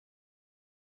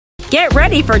Get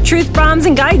ready for truth bombs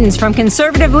and guidance from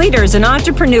conservative leaders and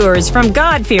entrepreneurs from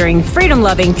God-fearing,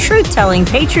 freedom-loving, truth-telling,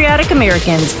 patriotic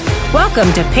Americans.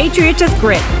 Welcome to Patriot with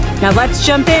Grit. Now let's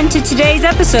jump into today's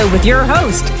episode with your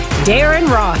host, Darren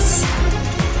Ross.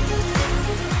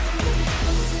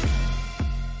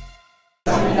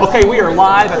 Okay, we are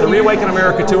live at the Reawaken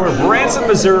America Tour of Branson,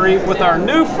 Missouri with our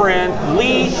new friend,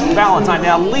 Leigh Valentine.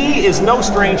 Now, Leigh is no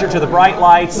stranger to the bright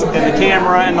lights and the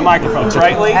camera and the microphones,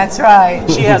 right, Leigh? That's right.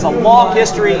 She has a long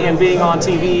history in being on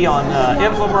TV, on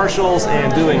infomercials,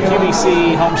 and doing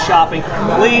QVC, home shopping.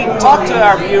 Leigh, talk to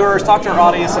our viewers, talk to our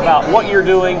audience about what you're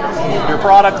doing, your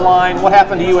product line, what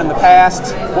happened to you in the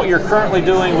past, what you're currently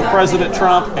doing with President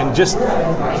Trump, and just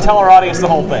tell our audience the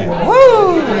whole thing.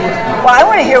 Woo! Well, I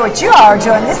want to hear what you are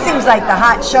doing. This seems like the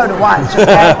hot show to watch,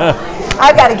 okay?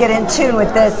 I've got to get in tune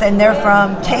with this, and they're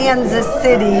from Kansas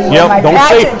City. Yep,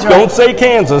 don't say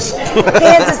Kansas.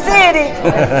 Kansas City.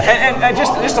 and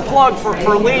just a plug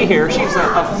for Leigh here. She's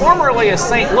formerly a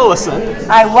St. Louisan.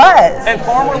 I was. And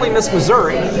formerly Miss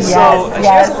Missouri. Yes, so she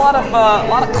yes. has a lot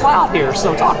of clout here.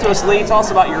 So talk to us, Leigh. Tell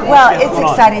us about your. Well, it's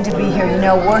exciting to be here. You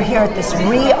know, we're here at this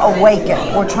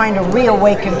Reawaken. We're trying to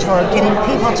reawaken tour, getting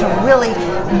people to really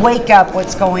wake up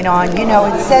what's going on. You know,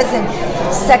 it says in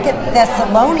 2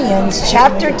 Thessalonians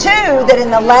chapter 2 that in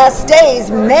the last days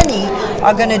many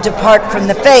are going to depart from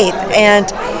the faith, and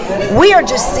we are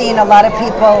just seeing a lot of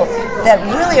people that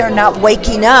really are not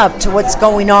waking up to what's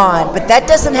going on. But that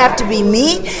doesn't have to be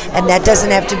me, and that doesn't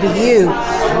have to be you.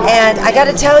 And I got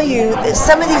to tell you,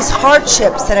 some of these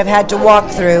hardships that I've had to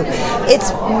walk through,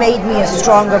 it's made me a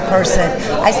stronger person.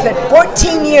 I spent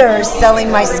 14 years selling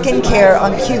my skincare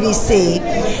on QVC,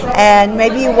 and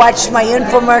maybe you watched my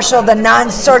infomercial, the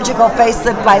non-surgical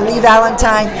facelift by Leigh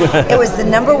Valentine. It was the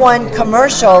 #1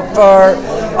 commercial for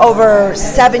over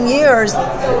 7 years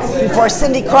before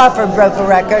Cindy Crawford broke a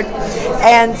record.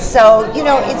 And so, you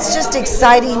know, it's just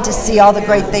exciting to see all the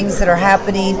great things that are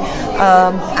happening.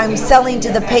 I'm selling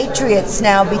to the Patriots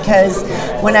now because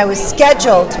when I was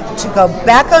scheduled to go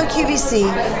back on QVC,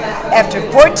 after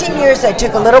 14 years, I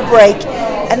took a little break,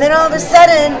 and then all of a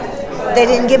sudden, they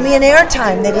didn't give me an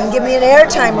airtime. They didn't give me an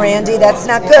airtime, Randy. That's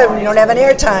not good when you don't have an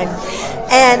airtime.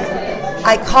 And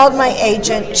I called my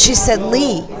agent. She said,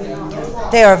 Leigh,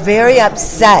 they are very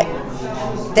upset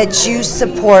that you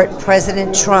support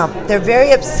President Trump. They're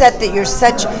very upset that you're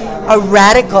such a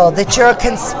radical, that you're a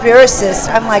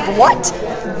conspiracist. I'm like, what?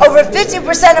 Over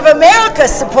 50% of America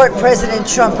support President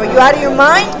Trump. Are you out of your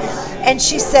mind? And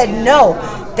she said, no,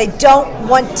 they don't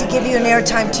want to give you an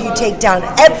airtime till you take down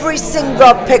every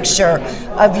single picture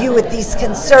of you with these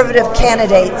conservative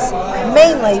candidates,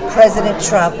 mainly President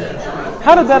Trump.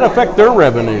 How did that affect their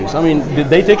revenues? I mean, did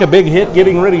they take a big hit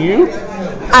getting rid of you?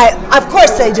 Of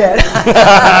course they did.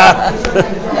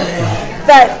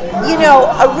 But, you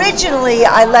know, originally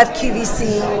I left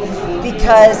QVC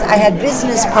because I had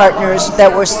business partners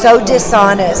that were so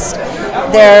dishonest.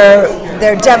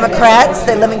 They're Democrats,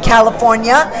 they live in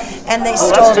California, and they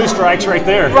stole... That's 2 strikes right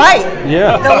there. Right.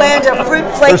 Yeah. The land of fruit,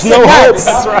 flakes, There's no and nuts.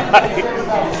 That's right.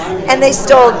 And they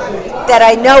stole, that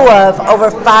I know of, over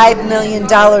 $5 million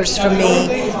from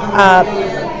me,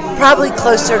 probably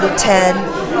closer to 10.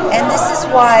 And this is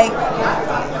why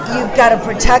you've got to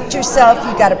protect yourself,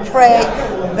 you've got to pray.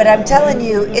 But I'm telling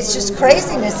you, it's just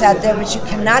craziness out there, but you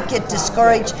cannot get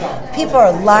discouraged. People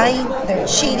are lying, they're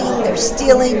cheating, they're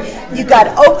stealing. You got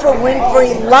Oprah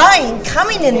Winfrey lying,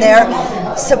 coming in there,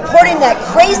 supporting that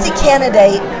crazy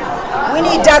candidate. We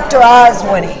need Dr. Oz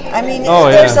winning. I mean,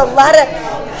 there's a lot of...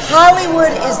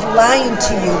 Hollywood is lying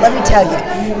to you, let me tell you.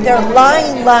 They're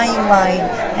lying,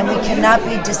 and we cannot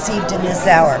be deceived in this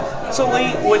hour. So,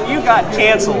 Leigh, when you got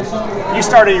canceled, you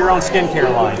started your own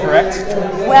skincare line, correct?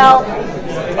 Well,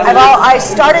 I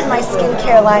started my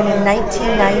skincare line in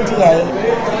 1998,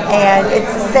 and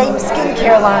it's the same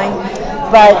skincare line,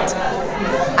 but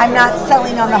I'm not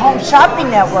selling on the Home Shopping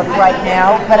Network right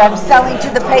now, but I'm selling to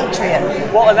the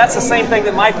Patriot. Well, and that's the same thing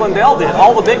that Mike Lindell did.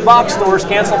 All the big box stores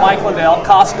canceled Mike Lindell,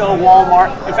 Costco,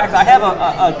 Walmart. In fact, I have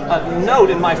a note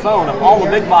in my phone of all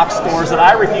the big box stores that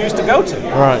I refuse to go to.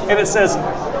 Right. And it says,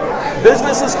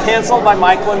 businesses canceled by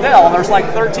Mike Lindell, and there's like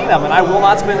 13 of them, and I will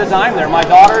not spend a dime there. My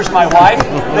daughters, my wife,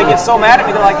 they get so mad at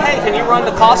me. They're like, hey, can you run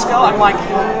to Costco? I'm like,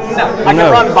 no. I can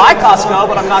run by Costco,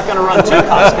 but I'm not going to run to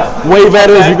Costco. Wave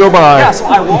at it as you go by. Yeah, so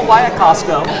I won't buy at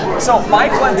Costco. So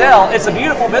Mike Lindell, it's a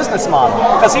beautiful business model,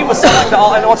 because he was selling to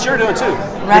all, and what you're doing too.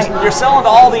 Right. You're selling to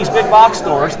all these big box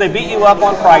stores. They beat you up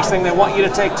on pricing. They want you to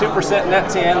take 2%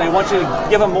 net 10. They want you to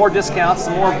give them more discounts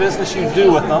the more business you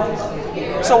do with them.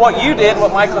 So what you did,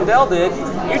 what Mike Lindell did,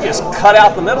 you just cut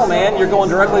out the middleman. You're going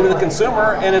directly to the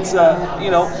consumer, and it's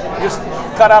just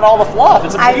cut out all the fluff.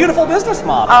 It's a beautiful business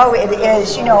model. Oh, it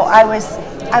is.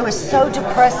 I was so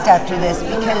depressed after this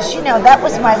because, that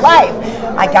was my life.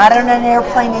 I got on an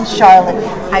airplane in Charlotte.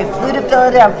 I flew to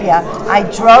Philadelphia. I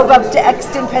drove up to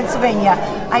Exton, Pennsylvania.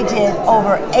 I did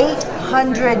over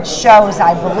 800 shows,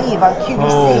 I believe, on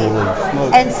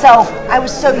QVC. And so I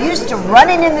was so used to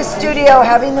running in the studio,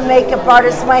 having the makeup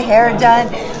artist, my hair done,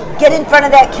 get in front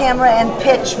of that camera and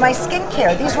pitch my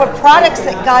skincare. These were products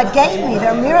that God gave me.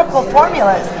 They're miracle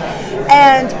formulas.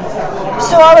 And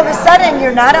so all of a sudden,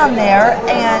 you're not on there,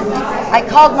 and I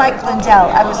called Mike Lindell.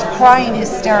 I was crying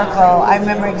hysterical. I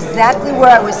remember exactly where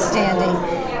I was standing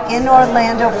in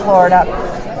Orlando, Florida.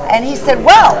 And he said,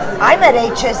 well, I'm at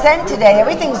HSN today.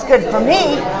 Everything's good for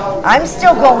me. I'm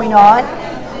still going on.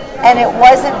 And it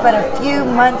wasn't but a few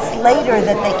months later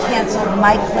that they canceled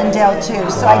Mike Lindell too.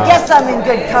 So I guess I'm in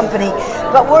good company.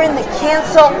 But we're in the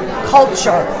cancel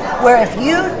culture where if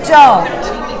you don't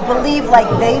believe like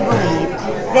they believe,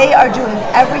 they are doing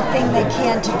everything they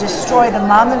can to destroy the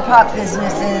mom and pop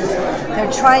businesses.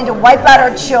 They're trying to wipe out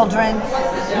our children,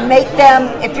 make them,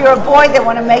 if you're a boy, they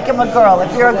want to make them a girl.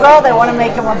 If you're a girl, they want to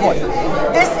make them a boy.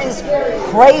 This is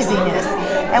craziness.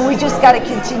 And we just got to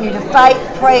continue to fight,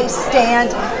 pray,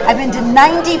 stand. I've been to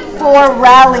 94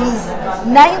 rallies,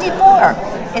 94.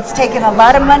 It's taken a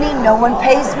lot of money. No one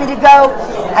pays me to go.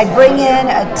 I bring in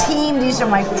a team. These are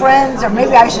my friends, or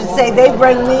maybe I should say they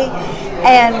bring me.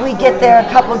 And we get there a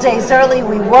couple days early.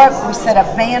 We work. We set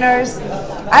up banners.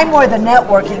 I'm more the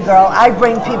networking girl. I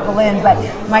bring people in, but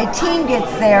my team gets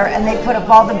there and they put up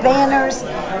all the banners.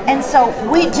 And so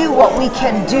we do what we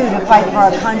can do to fight for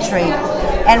our country.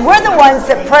 And we're the ones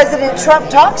that President Trump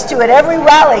talks to at every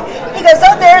rally. He goes,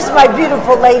 oh, there's my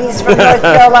beautiful ladies from North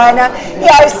Carolina. He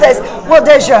always says, well,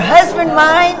 does your husband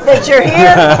mind that you're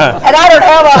here? And I don't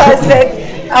have a husband.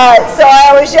 So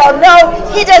I always yell, no,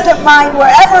 he doesn't mind.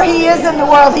 Wherever he is in the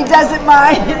world, he doesn't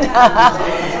mind.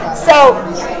 So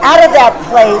out of that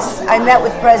place, I met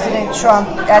with President Trump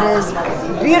at his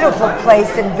beautiful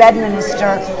place in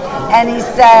Bedminster. And he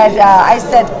said, I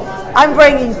said, I'm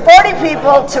bringing 40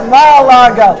 people to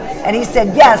Mar-a-Lago. And he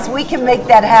said, yes, we can make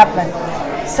that happen.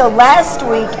 So last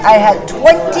week, I had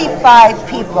 25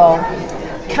 people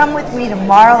come with me to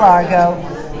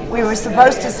Mar-a-Lago. We were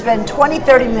supposed to spend 20,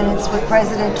 30 minutes with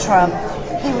President Trump.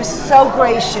 He was so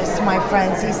gracious, my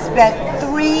friends. He spent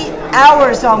 3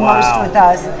 hours almost with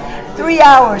us. 3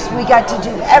 hours. We got to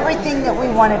do everything that we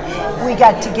wanted. We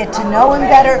got to get to know him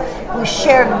better. We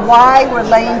shared why we're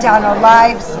laying down our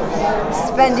lives,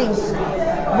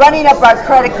 running up our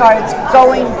credit cards,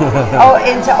 going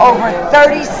into over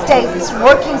 30 states,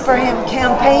 working for him,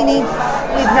 campaigning.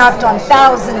 We've knocked on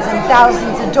thousands and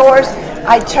thousands of doors.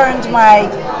 I turned my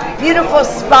beautiful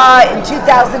spa in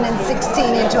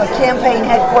 2016 into a campaign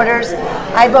headquarters.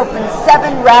 I've opened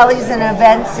 7 rallies and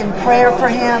events in prayer for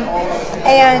him.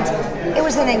 And it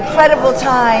was an incredible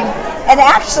time. And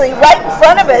actually, right in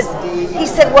front of us, he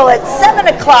said, well, at 7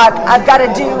 o'clock, I've got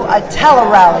to do a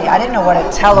tele-rally. I didn't know what a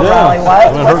tele-rally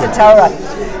was. What's a tele-rally?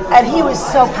 And he was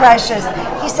so precious.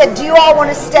 He said, do you all want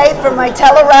to stay for my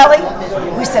tele-rally?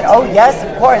 We said, oh, yes,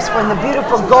 of course. We're in the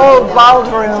beautiful gold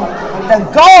ballroom. The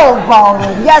gold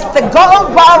ballroom. Yes, the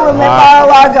gold ballroom at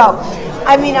Mar-a-Lago.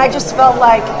 I mean, I just felt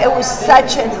like it was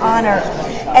such an honor.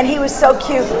 And he was so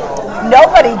cute.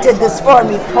 Nobody did this for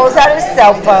me. He pulls out his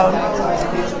cell phone,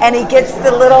 and he gets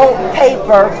the little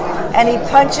paper, and he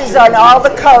punches on all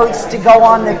the codes to go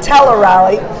on the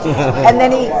tele-rally. And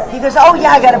then he goes, oh,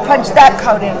 yeah, I got to punch that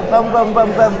code in. Boom, boom,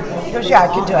 boom, boom. He goes, yeah, I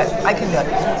can do it. I can do it.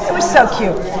 It was so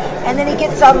cute. And then he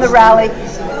gets on the rally,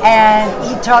 and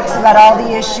he talks about all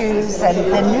the issues and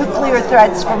the nuclear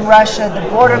threats from Russia, the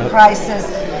border crisis,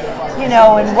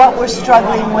 and what we're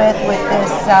struggling with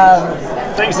this.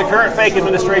 Things the current fake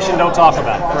administration don't talk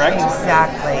about, correct?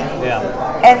 Exactly. Yeah.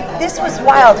 And this was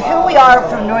wild. Here we are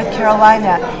from North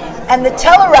Carolina, and the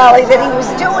tele-rally that he was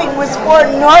doing was for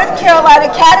North Carolina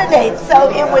candidates,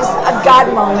 so it was a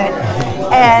God moment.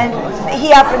 And he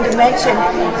happened to mention,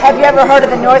 have you ever heard of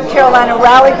the North Carolina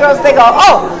Rally Girls? They go,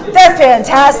 oh, they're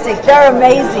fantastic. They're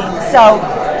amazing. So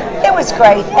it was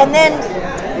great. And then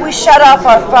we shut off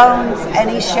our phones, and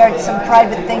he shared some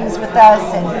private things with us,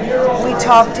 and we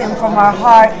talked to him from our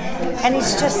heart. And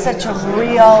he's just such a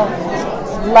real,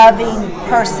 loving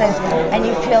person, and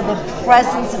you feel the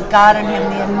presence of God in him,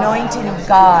 the anointing of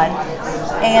God.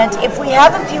 And if we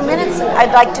have a few minutes,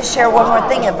 I'd like to share one more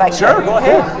thing, if I can. Sure, go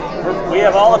ahead. We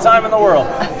have all the time in the world.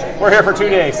 We're here for 2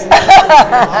 days.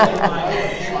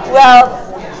 Well,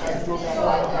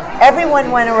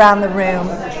 everyone went around the room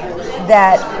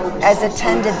that has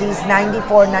attended these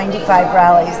 94, 95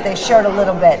 rallies. They showed a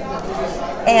little bit.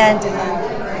 And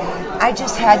I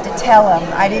just had to tell him.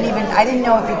 I didn't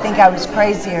know if he'd think I was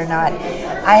crazy or not.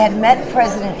 I had met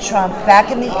President Trump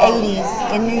back in the 80s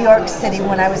in New York City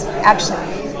when I was actually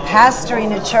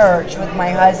pastoring a church with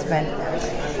my husband.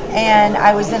 And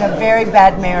I was in a very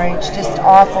bad marriage, just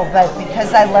awful. But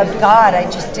because I loved God, I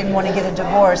just didn't want to get a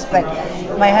divorce. But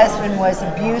my husband was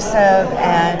abusive,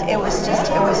 and it was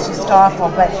just awful.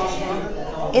 But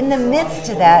in the midst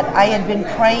of that, I had been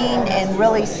praying and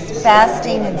really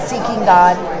fasting and seeking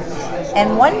God.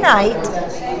 And one night,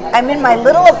 I'm in my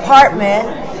little apartment,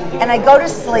 and I go to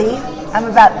sleep. I'm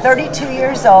about 32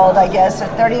 years old, I guess, or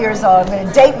 30 years old. I'm going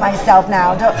to date myself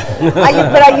now.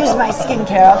 But I use my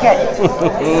skincare, okay. So,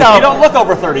 you don't look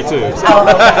over 32. So.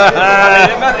 I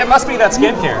mean, it must be that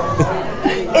skincare.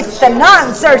 It's the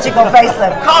non-surgical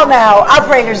facelift. Call now.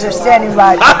 Operators are standing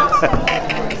by.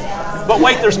 But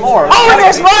wait, there's more. Oh, and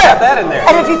there's more. Got that in there.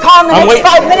 And if you call in the next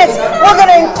 5 minutes, we're going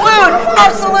to include,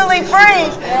 absolutely free,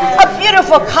 a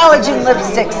beautiful collagen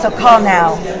lipstick. So call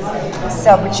now.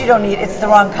 So, but you don't need. It's the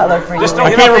wrong color for you.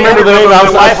 I can't remember the name. I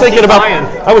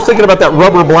was thinking about that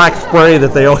rubber black spray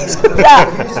that they always. Yeah,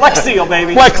 Flex Seal,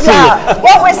 baby. Flex Seal. Yeah.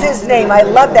 What was his name? I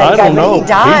love that guy. I don't know. But he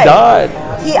died.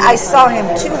 He died. I saw him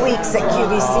 2 weeks at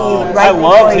QVC I right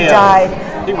loved before he him. died.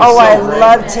 He was Oh, so I great.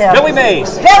 loved him. Billy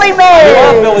Mays. Billy Mays. I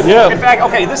love Billy Mays. Yeah. In fact,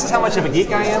 okay, this is how much of a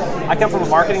geek I am. I come from a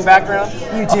marketing background.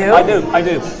 You do? I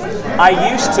do. I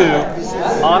used to,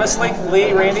 honestly,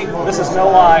 Leigh, Randy, this is no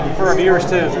lie for our viewers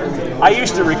too. I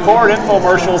used to record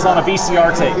infomercials on a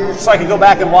VCR tape so I could go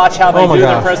back and watch how they do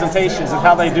their presentations and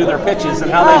how they do their pitches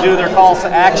and how they do their calls to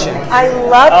action. I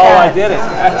love that. Oh, I did it.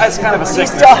 That's kind of a Do you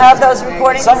sickness. still have those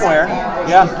recordings? Somewhere,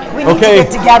 yeah. We need to Okay.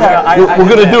 get together. Yeah, We're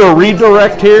going to do a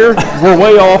redirect here. We're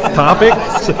way off topic.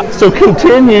 So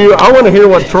continue. I want to hear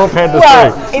what Trump had to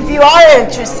Well, say. if you are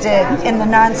interested in the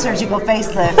non-surgical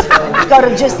facelift, go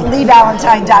to just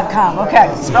LeighValentine.com. Okay.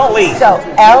 Spell Leigh. So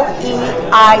Leigh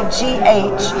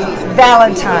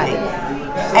Valentine.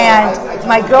 And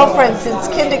my girlfriend since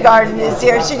kindergarten is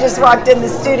here. She just walked in the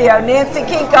studio. Nancy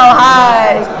Kinko,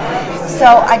 hi. So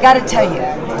I got to tell you,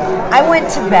 I went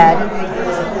to bed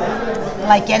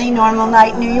like any normal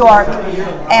night in New York,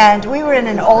 and we were in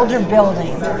an older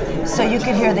building, so you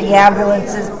could hear the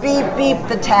ambulances beep, beep,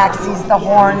 the taxis, the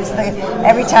horns,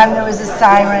 every time there was a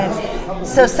siren.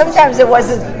 So sometimes it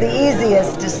wasn't the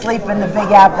easiest to sleep in the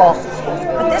Big Apple.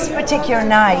 But this particular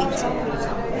night,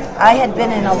 I had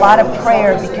been in a lot of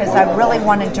prayer because I really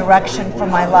wanted direction for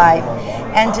my life.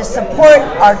 And to support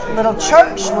our little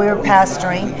church we were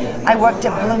pastoring, I worked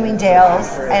at Bloomingdale's,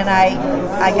 and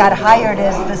I got hired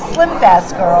as the Slim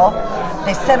Fast girl.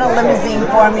 They sent a limousine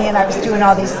for me, and I was doing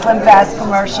all these Slim Fast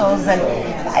commercials. And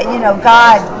you know,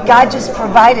 God just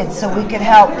provided so we could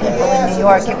help people in New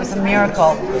York. It was a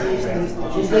miracle.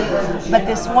 But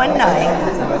this one night,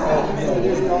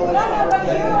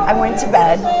 I went to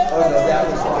bed,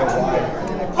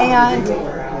 and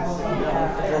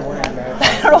I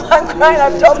don't know why I'm crying.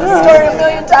 I've told this story a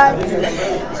million times.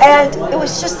 And it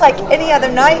was just like any other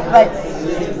night, but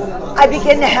I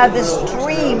began to have this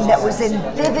dream that was in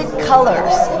vivid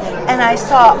colors. And I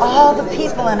saw all the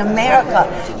people in America.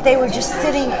 They were just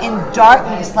sitting in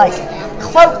darkness, like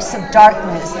cloaks of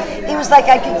darkness. It was like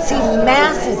I could see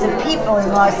masses of people in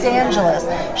Los Angeles,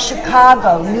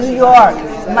 Chicago, New York,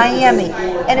 Miami.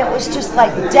 And it was just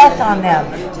like death on them.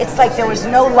 It's like there was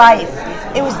no life.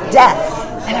 It was death.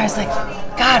 And I was like,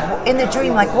 God, in the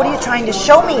dream, like, what are you trying to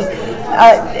show me?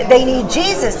 They need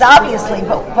Jesus, obviously,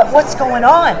 but what's going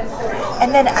on?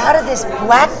 And then out of this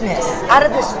blackness, out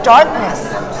of this darkness,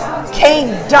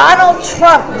 came Donald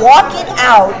Trump walking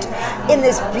out in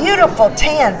this beautiful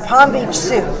tan Palm Beach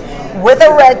suit with a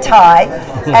red tie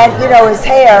and, you know, his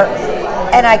hair.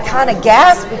 And I kind of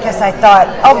gasped because I thought,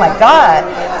 oh my God.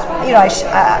 You know,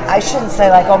 I shouldn't say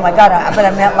like, oh my God, but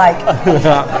I meant like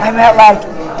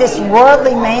this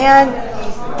worldly man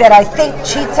that I think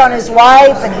cheats on his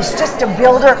wife, and he's just a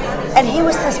builder, and he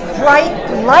was this bright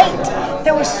light.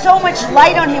 There was so much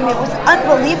light on him, it was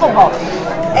unbelievable.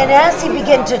 And as he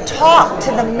began to talk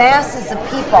to the masses of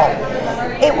people,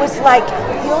 it was like,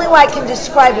 the only way I can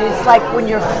describe it, it's like when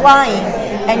you're flying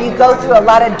and you go through a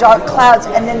lot of dark clouds,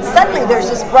 and then suddenly there's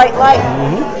this bright light.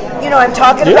 You know what I'm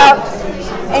talking about?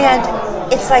 And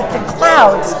it's like the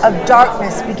clouds of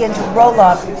darkness begin to roll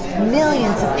up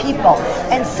millions of people,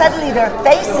 and suddenly their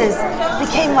faces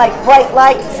became like bright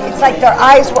lights. It's like their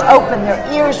eyes were open, their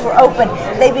ears were open,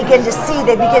 they begin to see,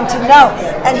 they begin to know.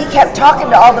 And he kept talking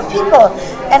to all the people,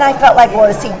 and I felt like, well,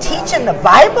 is he teaching the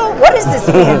Bible? What is this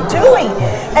man doing?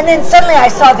 And then suddenly I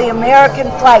saw the American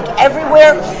flag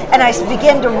everywhere, and I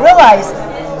began to realize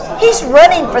he's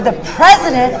running for the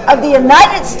President of the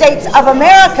United States of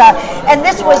America, and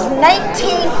this was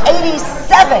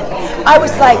 1987. I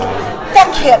was like, that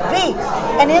can't be.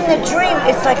 And in the dream,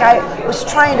 it's like I was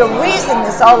trying to reason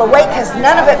this all away because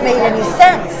none of it made any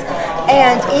sense.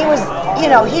 And he was,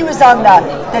 he was on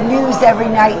the news every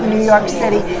night in New York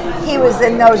City. He was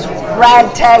in those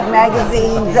ragtag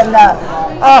magazines and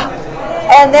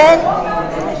and then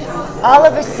all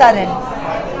of a sudden,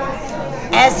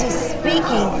 as he's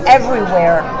speaking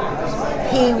everywhere,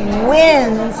 he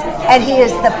wins, and he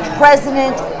is the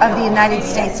President of the United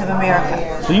States of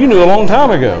America. So you knew a long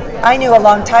time ago. I knew a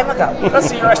long time ago. That's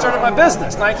the year I started my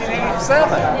business,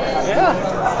 1987.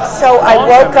 Yeah. So I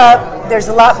woke up. There's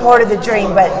a lot more to the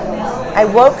dream, but I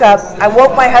woke up. I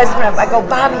woke my husband up. I go,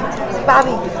 Bobby,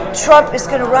 Trump is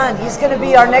going to run. He's going to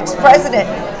be our next president.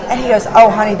 And he goes, oh,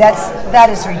 honey, that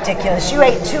is ridiculous. You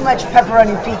ate too much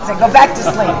pepperoni pizza. Go back to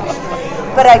sleep.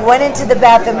 But I went into the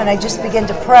bathroom and I just began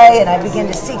to pray and I began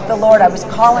to seek the Lord. I was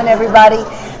calling everybody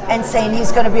and saying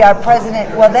he's going to be our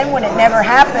president. Well, then when it never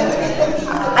happened,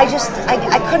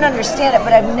 I couldn't understand it,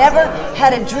 but I've never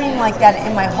had a dream like that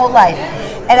in my whole life.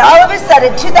 And all of a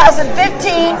sudden,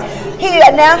 2015, he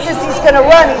announces he's going to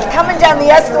run. He's coming down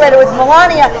the escalator with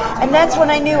Melania, and that's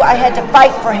when I knew I had to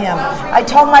fight for him. I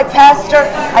told my pastor,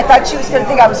 I thought she was going to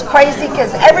think I was crazy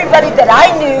because everybody that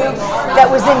I knew that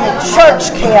was in the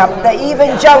church camp, the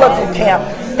evangelical camp,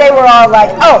 they were all like,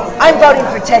 oh, I'm voting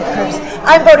for Ted Cruz.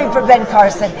 I'm voting for Ben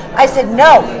Carson. I said,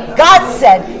 no, God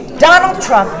said Donald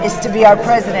Trump is to be our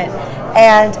president.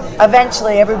 And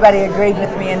eventually everybody agreed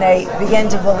with me and they began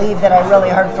to believe that I really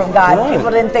heard from God. Right.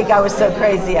 People didn't think I was so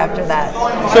crazy after that.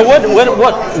 So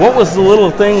what was the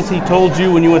little things he told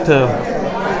you when you went to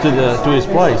his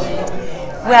place?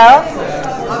 Well,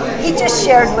 he just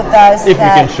shared with us if you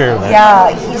can share that.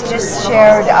 Yeah, he's just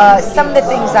shared some of the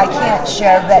things I can't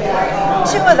share, but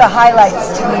two of the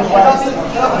highlights to me was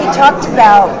he talked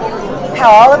about how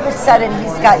all of a sudden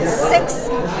he's got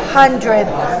 600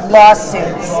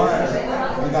 lawsuits.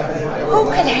 Who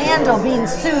could handle being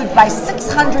sued by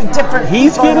 600 different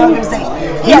people and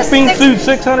organizations? He's being sued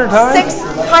 600 times?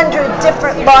 600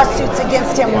 different lawsuits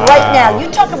against him right now. You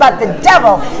talk about the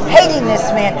devil hating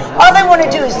this man. All they want to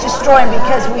do is destroy him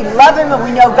because we love him and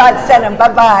we know God sent him.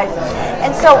 Bye-bye.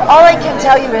 And so all I can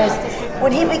tell you is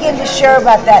when he began to share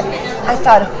about that, I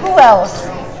thought, who else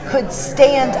could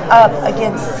stand up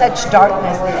against such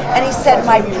darkness? And he said,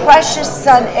 my precious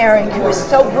son Aaron, who is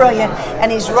so brilliant and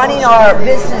he's running our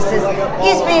businesses,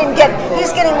 he's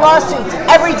getting lawsuits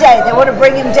every day. They want to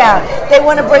bring him down. They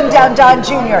want to bring down Don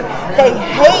Jr. They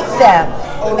hate them.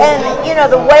 And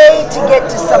the way to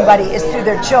get to somebody is through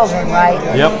their children, right?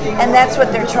 Yep. And that's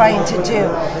what they're trying to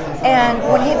do. And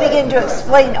when he began to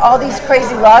explain all these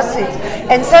crazy lawsuits,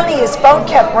 and suddenly his phone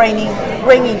kept ringing,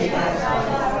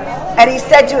 and he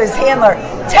said to his handler,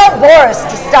 tell Boris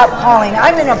to stop calling.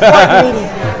 I'm in a board meeting.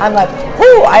 I'm like,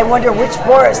 whoo, I wonder which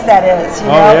Boris that is. You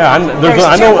know? Oh,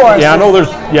 yeah.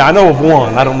 I know of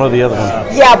one. I don't know the other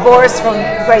one. Yeah, Boris from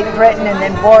Great Britain and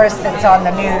then Boris that's on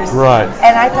the news. Right.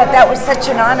 And I thought that was such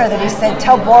an honor that he said,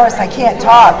 tell Boris I can't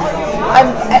talk.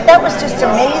 That was just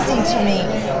amazing to me.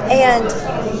 And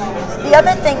the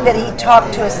other thing that he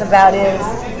talked to us about is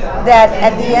that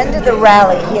at the end of the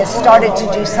rally, he has started to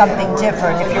do something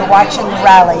different. If you're watching the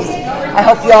rallies, I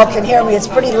hope you all can hear me. It's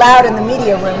pretty loud in the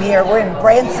media room here. We're in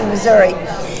Branson, Missouri.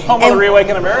 Home of the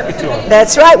Reawaken America tour.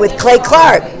 That's right, with Clay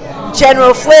Clark,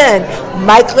 General Flynn,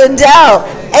 Mike Lindell,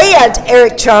 and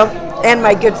Eric Trump, and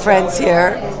my good friends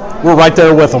here. We're right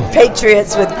there with them.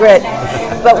 Patriots with grit.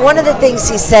 But one of the things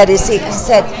he said is he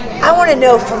said, I want to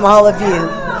know from all of you,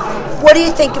 what do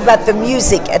you think about the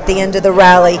music at the end of the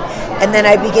rally? And then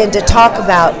I began to talk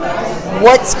about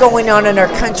what's going on in our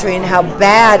country and how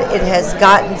bad it has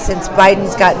gotten since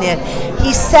Biden's gotten in.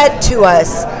 He said to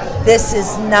us, this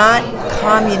is not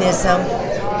communism.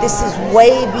 This is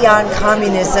way beyond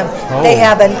communism. Oh. They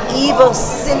have an evil,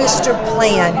 sinister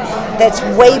plan that's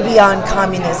way beyond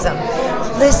communism.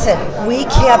 Listen, we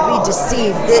can't be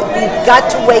deceived. We've got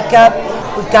to wake up.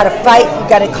 We've got to fight. You've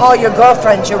got to call your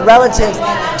girlfriends, your relatives.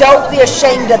 Don't be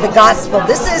ashamed of the gospel.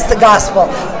 This is the gospel.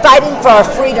 Fighting for our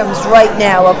freedoms right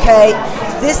now, okay?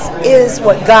 This is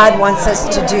what God wants us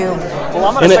to do. Well,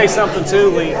 I'm going to say something too,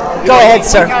 Leigh. Go ahead,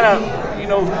 sir.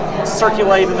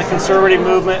 circulate in the conservative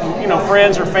movement, and,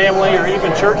 friends or family or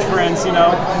even church friends,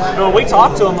 when we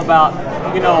talk to them about,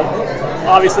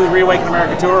 obviously the Reawaken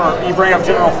America tour, or you bring up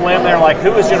General Flynn, they're like,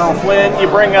 who is General Flynn? You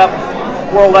bring up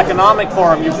World Economic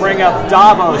Forum, you bring up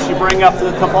Davos, you bring up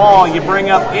the cabal, you bring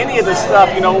up any of this stuff,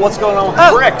 what's going on with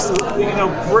BRICS,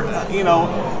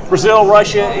 Brazil,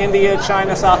 Russia, India,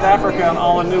 China, South Africa, and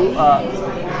all the new,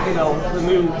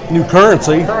 the new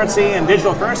currency and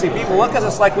digital currency. People look at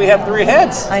us like we have three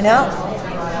heads. I know.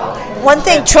 One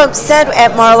thing Trump said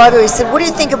at Mar-a-Lago, he said, what do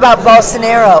you think about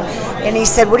Bolsonaro? And he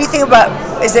said, what do you think about,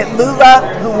 is it Lula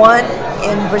who won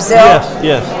in Brazil?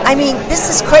 Yes. I mean, this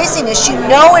is craziness. In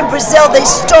Brazil they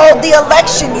stole the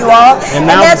election, you all. And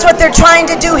that's what they're trying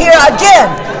to do here again.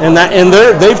 And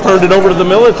they've turned it over to the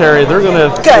military. They're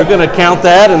gonna count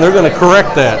that, and they're gonna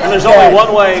correct that. And there's only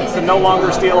one way to no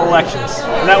longer steal elections.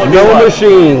 And that would be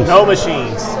machines. No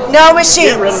machines. No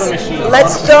machines. Get rid of the machines.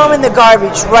 Let's throw them in the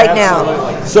garbage right now.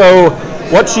 So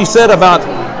what she said about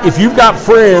if you've got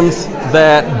friends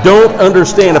that don't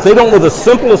understand, if they don't know the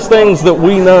simplest things that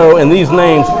we know and these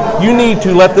names, you need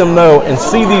to let them know and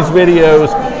see these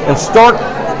videos and start,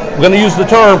 I'm going to use the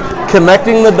term,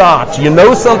 connecting the dots. You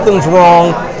know something's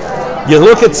wrong, you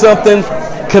look at something,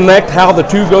 connect how the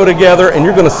two go together, and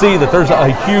you're going to see that there's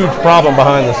a huge problem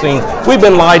behind the scenes. We've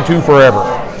been lied to forever.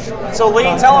 So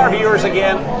Leigh, tell our viewers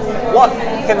again, what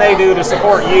can they do to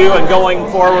support you and going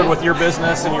forward with your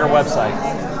business and your website?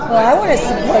 Well, I want to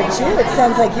support you. It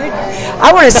sounds like you're...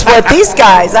 I want to support these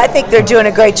guys. I think they're doing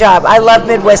a great job. I love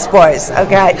Midwest boys,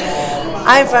 okay?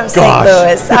 I'm from St.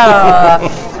 Louis.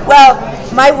 Well,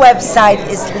 my website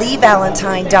is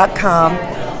LeighValentine.com.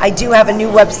 I do have a new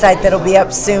website that'll be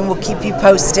up soon. We'll keep you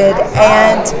posted.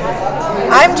 And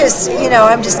I'm just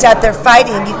out there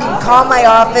fighting. You can call my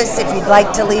office if you'd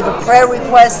like to leave a prayer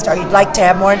request or you'd like to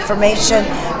have more information.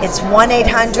 It's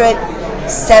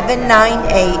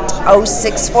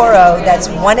 1-800-798-0640. That's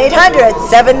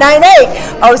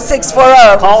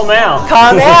 1-800-798-0640. Call now.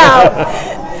 Call now.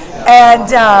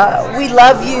 And we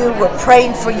love you. We're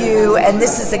praying for you. And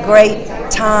this is a great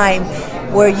time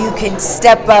where you can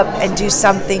step up and do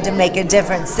something to make a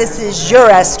difference. This is your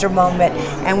Esther moment,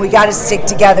 and we got to stick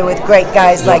together with great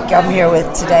guys like I'm here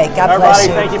with today. God bless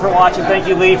you. Everybody, thank you for watching. Thank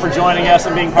you, Leigh, for joining us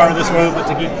and being part of this movement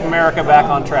to keep America back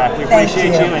on track. We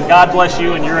appreciate you, and God bless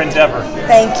you in your endeavor.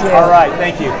 Thank you. All right,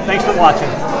 thank you. Thanks for watching.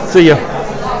 See ya.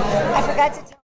 I forgot to tell